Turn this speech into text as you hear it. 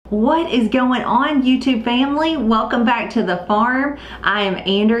What is going on, YouTube family? Welcome back to the farm. I am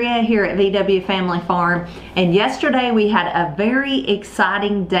Andrea here at VW Family Farm, and yesterday we had a very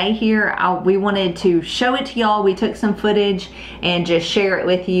exciting day here. We wanted to show it to y'all. We took some footage and just share it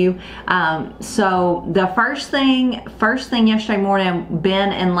with you. So the first thing yesterday morning,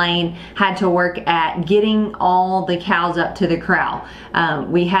 Ben and Lane had to work at getting all the cows up to the corral.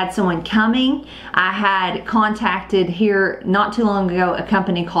 We had someone coming. I had contacted here not too long ago a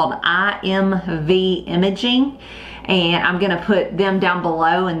company called IMV Imaging, and I'm gonna put them down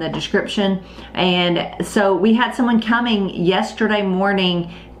below in the description. And so we had someone coming yesterday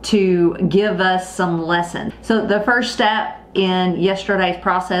morning to give us some lessons. So the first step in yesterday's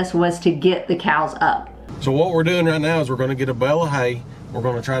process was to get the cows up. So what we're doing right now is we're gonna get a bale of hay. We're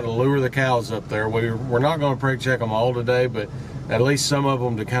gonna try to lure the cows up there. We're not gonna preg check them all today, but at least some of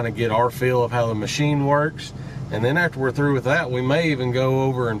them to kind of get our feel of how the machine works. And then after we're through with that, we may even go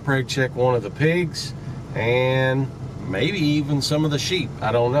over and preg check one of the pigs and maybe even some of the sheep.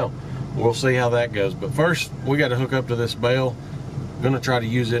 I don't know. We'll see how that goes. But first, we got to hook up to this bale. I'm gonna try to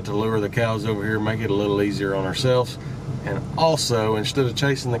use it to lure the cows over here, make it a little easier on ourselves. And also, instead of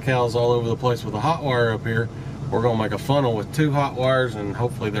chasing the cows all over the place with a hot wire up here, we're gonna make a funnel with 2 hot wires, and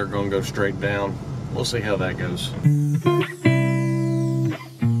hopefully they're gonna go straight down. We'll see how that goes.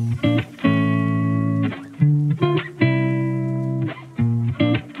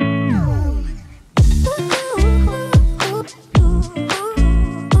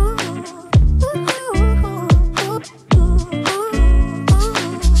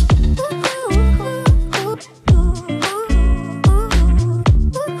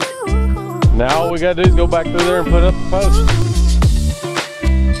 Now all we gotta do is go back through there and put up the post.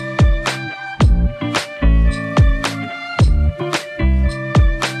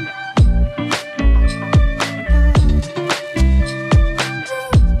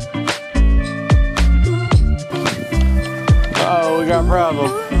 Oh, we got a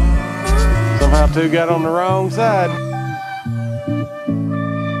problem. Somehow 2 got on the wrong side.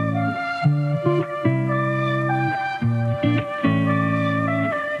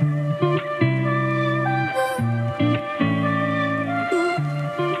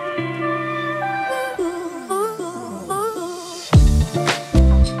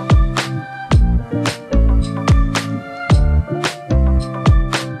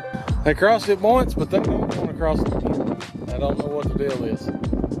 They crossed it once, but they don't want to cross it again. I don't know what the deal is.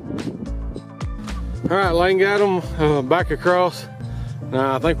 All right, Lane got them back across.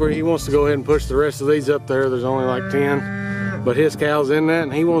 Now I think he wants to go ahead and push the rest of these up there. There's only like 10, but his cow's in that,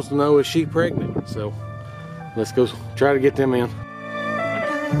 and he wants to know, is she pregnant? So let's go try to get them in.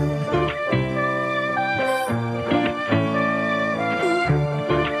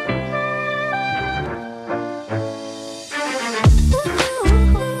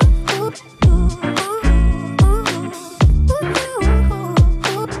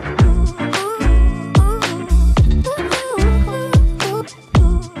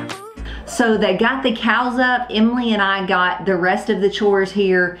 So they got the cows up. Emily and I got the rest of the chores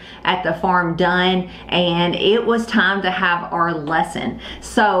here at the farm done, and it was time to have our lesson.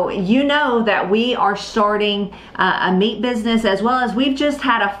 So you know that we are starting a meat business, as well as we've just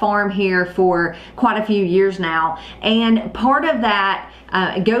had a farm here for quite a few years now. And part of that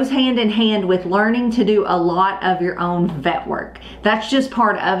goes hand in hand with learning to do a lot of your own vet work. That's just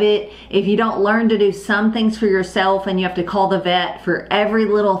part of it. If you don't learn to do some things for yourself and you have to call the vet for every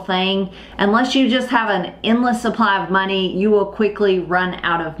little thing, unless you just have an endless supply of money, you will quickly run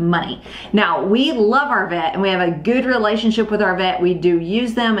out of money. Now, we love our vet and we have a good relationship with our vet. We do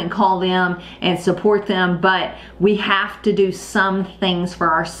use them and call them and support them, but we have to do some things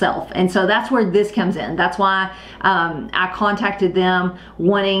for ourselves. And so that's where this comes in. That's why I contacted them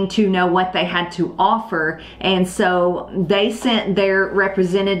wanting to know what they had to offer. And so they sent their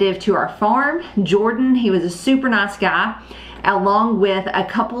representative to our farm, Jordan. He was a super nice guy, along with a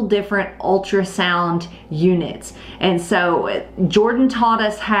couple different ultrasound units. And so Jordan taught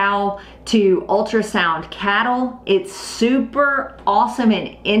us how to ultrasound cattle. It's super awesome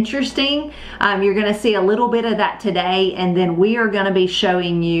and interesting. You're gonna see a little bit of that today, and then we are gonna be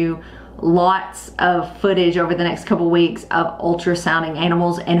showing you lots of footage over the next couple weeks of ultrasounding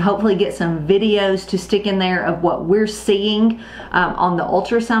animals, and hopefully get some videos to stick in there of what we're seeing on the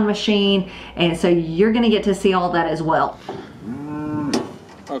ultrasound machine. And so you're gonna get to see all that as well.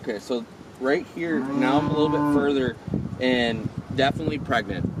 Okay, so right here, now I'm a little bit further and definitely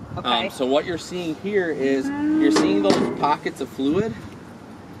pregnant. Okay. So what you're seeing here is, you're seeing those pockets of fluid.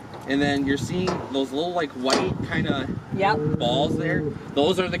 And then you're seeing those little like white kind of balls there.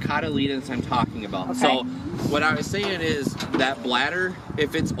 Those are the cotyledons I'm talking about. Okay. So what I was saying is that bladder,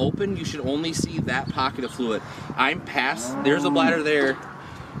 if it's open, you should only see that pocket of fluid. I'm past, there's a bladder there.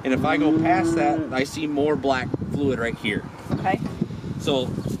 And if I go past that, I see more black fluid right here. Okay. So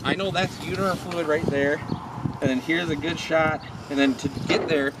I know that's uterine fluid right there. And then here's a good shot. And then to get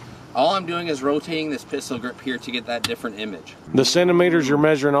there, all I'm doing is rotating this pistol grip here to get that different image. The centimeters you're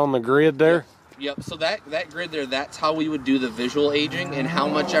measuring on the grid there? Yep, so that grid there, that's how we would do the visual aging, and how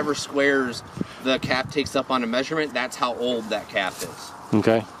much ever squares the calf takes up on a measurement, that's how old that calf is.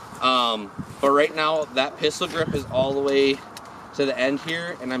 Okay. But right now, that pistol grip is all the way to the end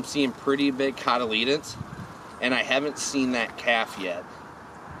here, and I'm seeing pretty big cotyledons, and I haven't seen that calf yet.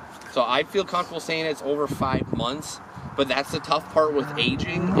 So I feel comfortable saying it's over 5 months, but that's the tough part with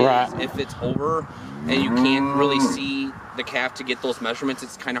aging, right? If it's over and you can't really see the calf to get those measurements,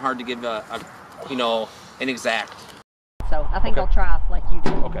 it's kind of hard to give an exact. So I think I'll try like you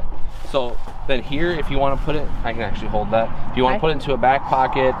do. Okay. So then here, if you want to put it, I can actually hold that. If you want to put it into a back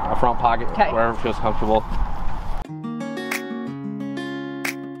pocket, a front pocket, wherever feels comfortable.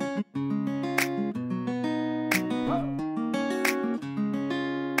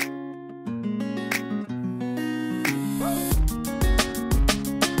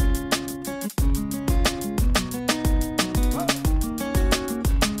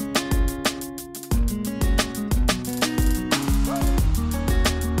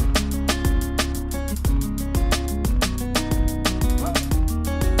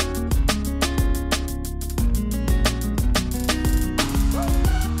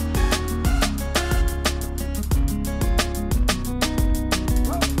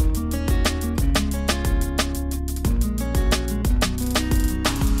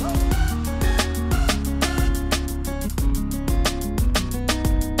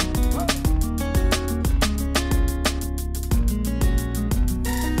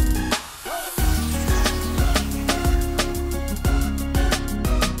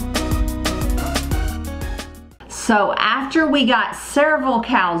 So after we got several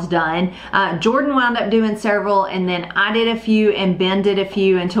cows done, Jordan wound up doing several, and then I did a few and Ben did a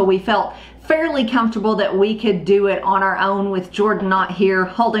few until we felt fairly comfortable that we could do it on our own with Jordan not here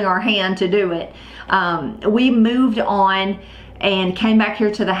holding our hand to do it. We moved on and came back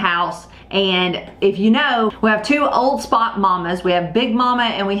here to the house. And if you know, we have two old spot mamas. We have Big Mama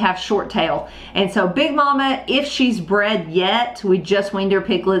and we have Short Tail. And so Big Mama, if she's bred yet, we just weaned her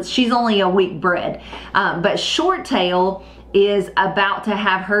piglets, she's only a week bred. But Short Tail is about to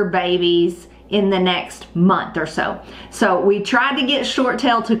have her babies in the next month or so. So we tried to get Short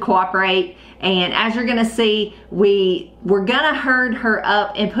Tail to cooperate. And as you're gonna see, we're gonna herd her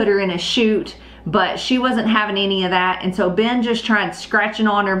up and put her in a chute, but she wasn't having any of that. And so Ben just tried scratching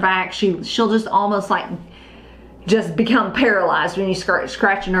on her back. She'll just almost like just become paralyzed when you start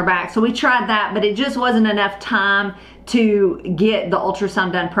scratching her back. So we tried that, but it just wasn't enough time to get the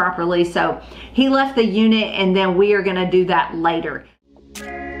ultrasound done properly. So he left the unit, and then we are gonna do that later.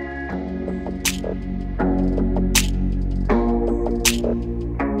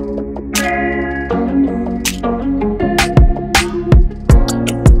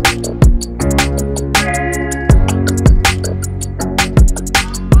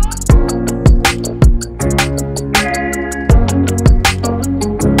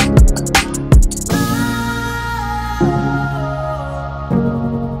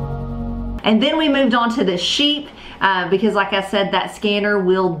 And then we moved on to the sheep because like I said, that scanner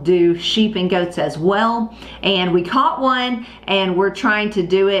will do sheep and goats as well. And we caught one and we're trying to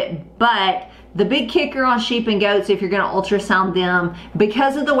do it, but the big kicker on sheep and goats, if you're gonna ultrasound them,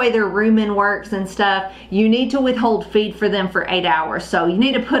 because of the way their rumen works and stuff, you need to withhold feed for them for 8 hours. So you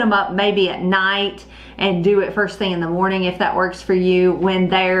need to put them up maybe at night and do it first thing in the morning if that works for you, when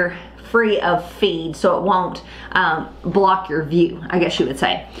they're free of feed, so it won't block your view, I guess you would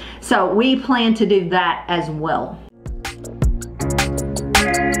say. So we plan to do that as well.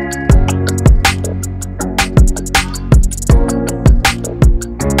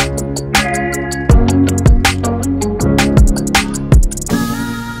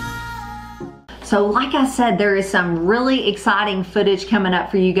 So like I said, there is some really exciting footage coming up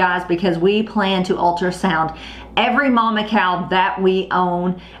for you guys because we plan to ultrasound every mama cow that we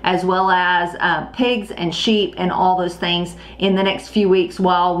own, as well as pigs and sheep and all those things in the next few weeks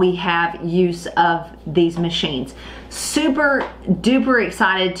while we have use of these machines. Super duper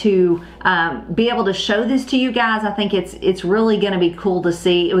excited to be able to show this to you guys. I think it's really gonna be cool to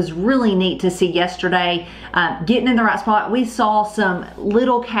see. It was really neat to see yesterday, getting in the right spot. We saw some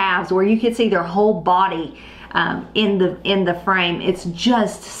little calves where you could see their whole body in the frame. It's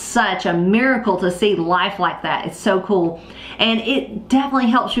just such a miracle to see life like that. It's so cool. And it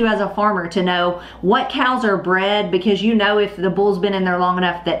definitely helps you as a farmer to know what cows are bred, because you know if the bull's been in there long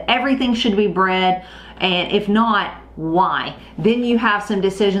enough that everything should be bred, and if not, why. Then you have some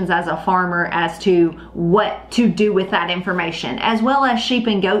decisions as a farmer as to what to do with that information, as well as sheep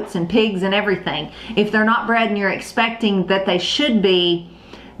and goats and pigs and everything. If they're not bred and you're expecting that they should be,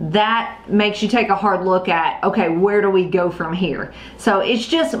 that makes you take a hard look at, okay, where do we go from here? So it's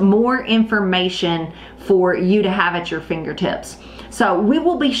just more information for you to have at your fingertips. So we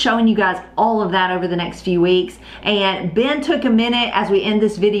will be showing you guys all of that over the next few weeks. And Ben took a minute as we end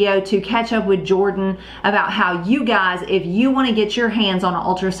this video to catch up with Jordan about how you guys, if you want to get your hands on an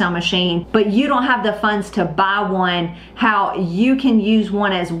ultrasound machine, but you don't have the funds to buy one, how you can use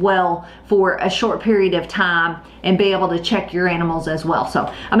one as well for a short period of time and be able to check your animals as well.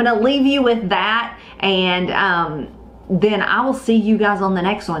 So I'm going to leave you with that, and then I will see you guys on the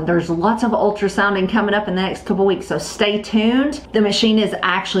next one. There's lots of ultrasounding coming up in the next couple weeks, so stay tuned. The machine is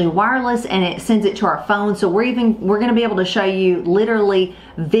actually wireless and it sends it to our phone, so we're gonna be able to show you literally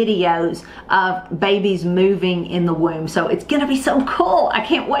videos of babies moving in the womb. So it's gonna be so cool. I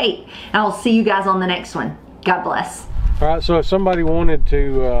can't wait. And I'll see you guys on the next one. God bless. All right, so if somebody wanted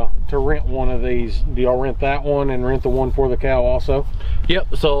to rent one of these, do y'all rent that one and rent the one for the cow also?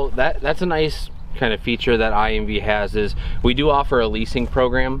 Yep, so that's a nice kind of feature that IMV has, is we do offer a leasing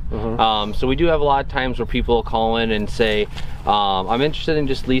program. So we do have a lot of times where people call in and say, I'm interested in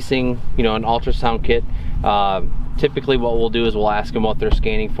just leasing, you know, an ultrasound kit. Typically what we'll do is we'll ask them what they're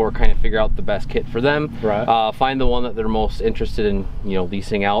scanning for, kind of figure out the best kit for them, right. Find the one that they're most interested in, you know,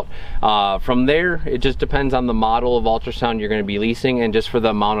 leasing out. From there, it just depends on the model of ultrasound you're going to be leasing and just for the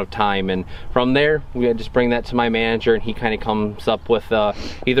amount of time. And from there, we just bring that to my manager, and he kind of comes up with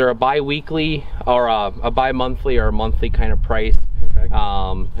either a bi-weekly or a bi-monthly or a monthly kind of price. Okay.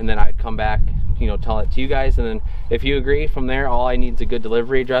 And then I'd come back, you know, tell it to you guys, and then if you agree, from there, all I need is a good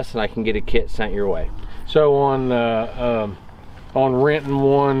delivery address and I can get a kit sent your way. So on renting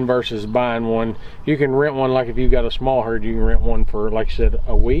one versus buying one, you can rent one, like if you've got a small herd, you can rent one for, like you said,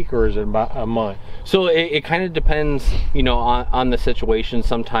 a week, or is it about a month? So it kind of depends, you know, on the situation.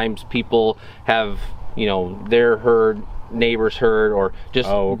 Sometimes people have, you know, their herd, neighbor's herd, or just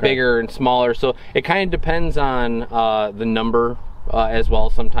bigger and smaller. So it kind of depends on the number as well.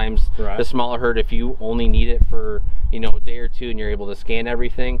 Sometimes the smaller herd, if you only need it for, you know, a day or two and you're able to scan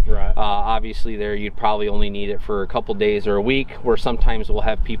everything, obviously there you'd probably only need it for a couple days or a week, where sometimes we'll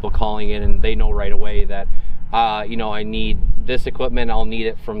have people calling in and they know right away that you know, I need this equipment, I'll need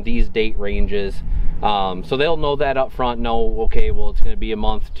it from these date ranges, so they'll know that up front, know, okay, well, it's going to be a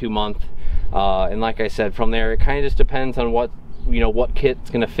month, 2 months, and like I said, from there it kind of just depends on what, you know, what kit's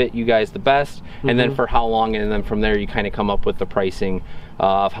going to fit you guys the best, and then for how long, and then from there you kind of come up with the pricing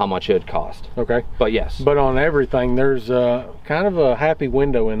of how much it would cost. Okay. But yes. But on everything, there's kind of a happy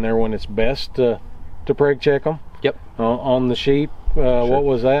window in there when it's best to preg check them. Yep. On the sheep, sure. What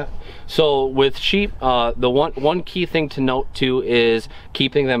was that? So with sheep, the one key thing to note too is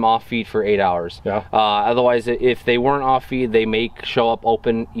keeping them off feed for 8 hours. Yeah. Otherwise, if they weren't off feed, they may show up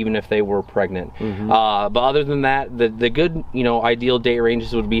open even if they were pregnant. But other than that, the good, you know, ideal date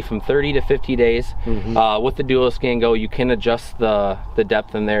ranges would be from 30 to 50 days. With the Duo-Scan Go, you can adjust the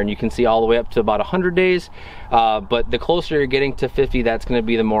depth in there, and you can see all the way up to about 100 days. But the closer you're getting to 50, that's going to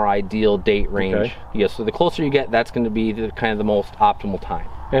be the more ideal date range. Okay. Yeah. So the closer you get, that's going to be kind of the most optimal time.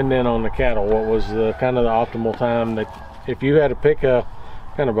 And then on the cattle, what was the kind of the optimal time that, if you had to pick a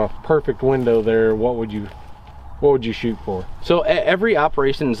kind of a perfect window there, what would you shoot for? So every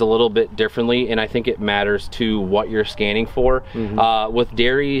operation is a little bit differently, and I think it matters to what you're scanning for. With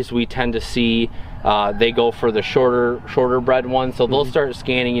dairies, we tend to see they go for the shorter bred ones, so they'll start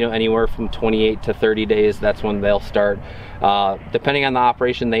scanning, you know, anywhere from 28 to 30 days. That's when they'll start. Depending on the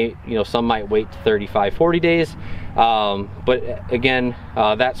operation, they, you know, some might wait to 35, 40 days. But again,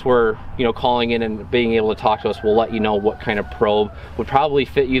 that's where, you know, calling in and being able to talk to us will let you know what kind of probe would probably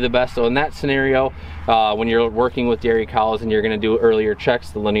fit you the best. So in that scenario, when you're working with dairy cows and you're going to do earlier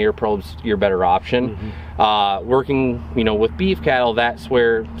checks, the linear probe's your better option. Working, you know, with beef cattle, that's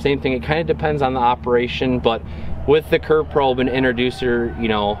where, same thing, it kind of depends on the operation, but with the curve probe and introducer, you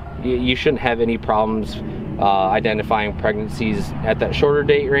know, you shouldn't have any problems identifying pregnancies at that shorter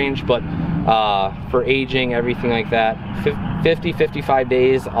date range. But for aging, everything like that. 50, 55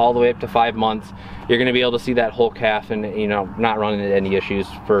 days, all the way up to 5 months, you're going to be able to see that whole calf and, you know, not running into any issues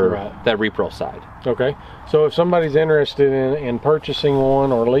for that repro side. Okay, so if somebody's interested in purchasing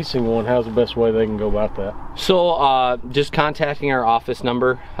one or leasing one, how's the best way they can go about that? So just contacting our office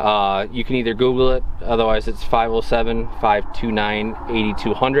number. You can either Google it, otherwise it's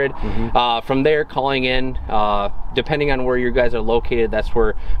 507-529-8200. From there, calling in, depending on where you guys are located, that's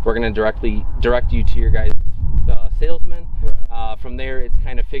where we're going to direct you to your guys' salesman. From there, it's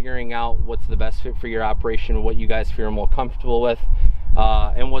kind of figuring out what's the best fit for your operation, what you guys feel more comfortable with.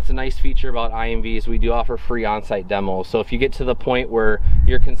 And what's a nice feature about IMV is we do offer free on-site demos. So if you get to the point where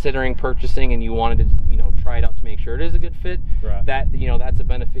you're considering purchasing and you wanted to, you know, try it out to make sure it is a good fit, that, you know, that's a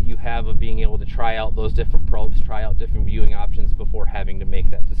benefit you have of being able to try out those different probes, try out different viewing options before having to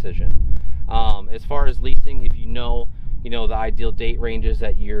make that decision. As far as leasing, if you know the ideal date ranges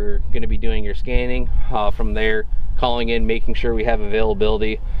that you're going to be doing your scanning, from there, calling in, making sure we have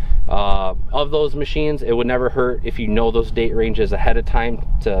availability of those machines. It would never hurt if you know those date ranges ahead of time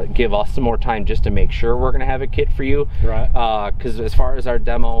to give us some more time just to make sure we're going to have a kit for you. Because as far as our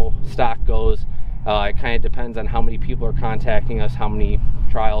demo stock goes, it kind of depends on how many people are contacting us, how many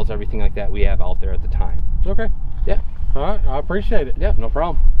trials, everything like that we have out there at the time. Okay. Yeah. All right, I appreciate it. Yeah, no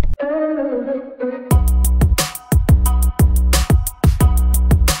problem.